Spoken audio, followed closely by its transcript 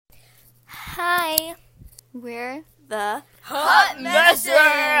Hi. We're the Hot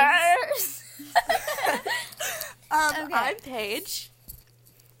Messers. Okay. I'm Paige.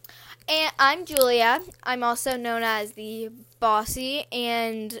 And I'm Julia. I'm also known as the bossy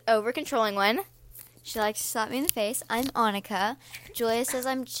and over-controlling one. She likes to slap me in the face. I'm Annika. Julia says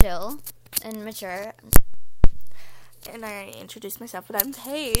I'm chill and mature. And I already introduced myself, but I'm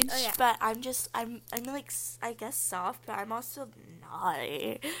Paige. Oh, yeah. But I'm like, I guess soft, but I'm also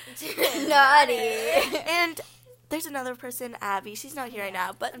naughty. Naughty. And there's another person, Abby. She's not here right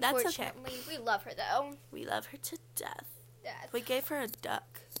now, but that's okay. Unfortunately, we love her though. We love her to death. That's We gave her a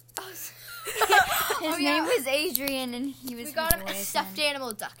duck. His name was Adrian, and he was. We got him a boyfriend. stuffed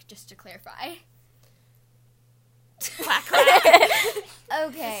animal duck, just to clarify. Quack, quack.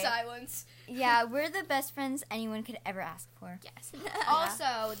 Okay. Silence. Yeah, we're the best friends anyone could ever ask for. Yes.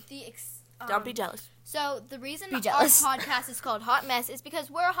 Also, Don't be jealous. So the reason Be our jealous. podcast is called Hot Mess is because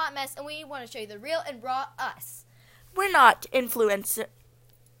we're a hot mess, and we want to show you the real and raw us. We're not influencer.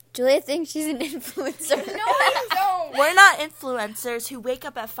 Julia thinks she's an influencer. No, I don't. We're not influencers who wake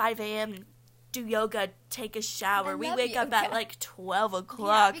up at 5 a.m. and do yoga, take a shower. I We love wake up at yoga. like 12 Yeah,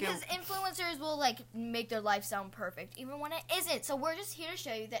 o'clock. because influencers will make their life sound perfect, even when it isn't. So we're just here to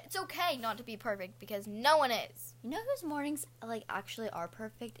show you that it's okay not to be perfect because no one is. You know whose mornings actually are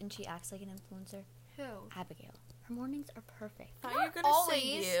perfect, and she acts like an influencer? Who? Abigail. Her mornings are perfect. I thought you were Not gonna say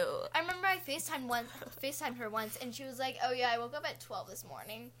always. you. I remember I FaceTimed her once, and she was like, "Oh yeah, I woke up at 12 this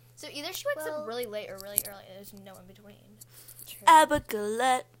morning." So either she wakes Well- up really late or really early. There's no in between. True.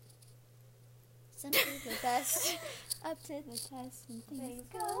 Abigail. Simply the best. Up to the test and things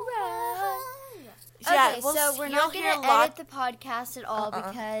go wrong. Yeah, Okay, we'll so we're you'll not hear going a to lot. edit the podcast at all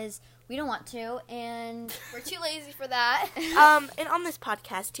because we don't want to, and We're too lazy for that. And on this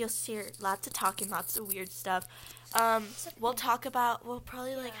podcast, you'll hear lots of talking, lots of weird stuff. We'll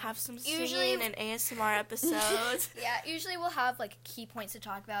probably have some singing Usually- and ASMR episodes. Yeah, usually we'll have key points to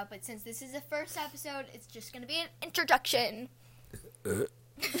talk about, but since this is the first episode, it's just gonna be an introduction. It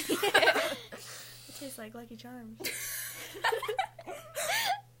tastes like Lucky Charms.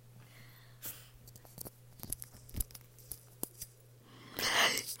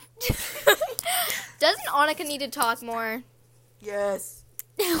 Doesn't Annika need to talk more? Yes.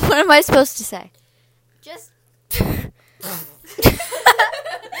 what am I supposed to say? Just.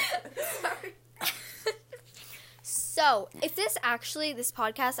 So, if this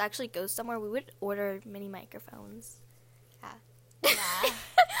podcast actually goes somewhere, we would order mini microphones. Yeah.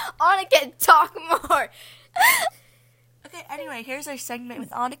 Annika, talk more. Okay, anyway, here's our segment with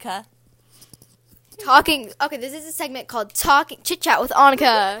Annika. Talking. Okay, this is a segment called Talking Chit Chat with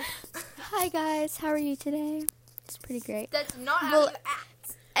Annika. Hi guys, how are you today? It's pretty great. That's not how Well- you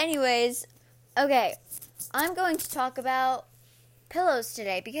act. Anyways, okay, I'm going to talk about pillows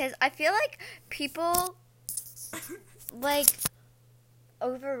today because I feel like people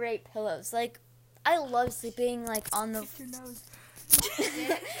overrate pillows. I love sleeping on the. Your nose.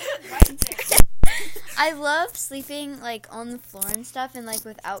 Right there. I love sleeping on the floor and stuff and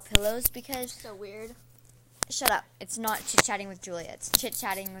without pillows because. So weird. Shut up! It's not chit chatting with Julia. It's chit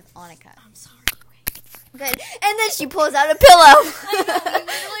chatting with Annika. I'm sorry. Good. And then she pulls out a pillow. We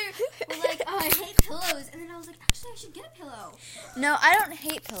literally were like, oh, I hate pillows. And then I was like, actually, I should get a pillow. No, I don't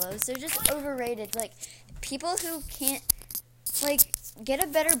hate pillows. They're just overrated. People who can't, get a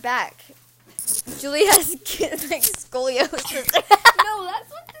better back. Julie has, scoliosis. No, that's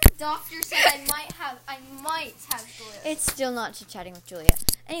what the doctor said I might have scoliosis. It's still not chit-chatting with Julia.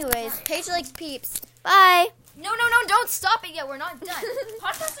 Anyways, Paige likes peeps. Bye. No, don't stop it yet. We're not done.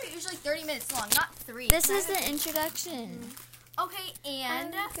 Podcasts are usually 30 minutes long, not 3. This is the introduction. Okay,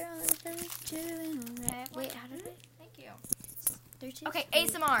 and... Wait, how did it? Thank you. 3, 2, Okay, 3.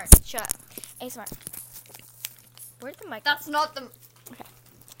 ASMR. Shut up. ASMR. Where's the mic? That's not the... Okay.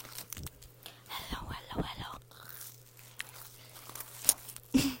 Hello, hello, hello.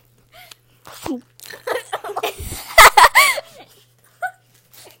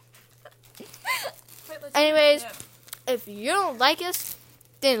 Anyways, if you don't like us,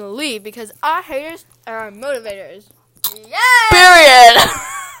 then leave because our haters are our motivators. Yeah! Period.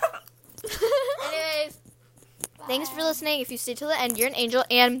 Anyways, thanks for listening. If you stay till the end, you're an angel.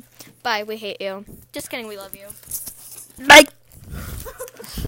 And bye, we hate you. Just kidding, we love you. Bye.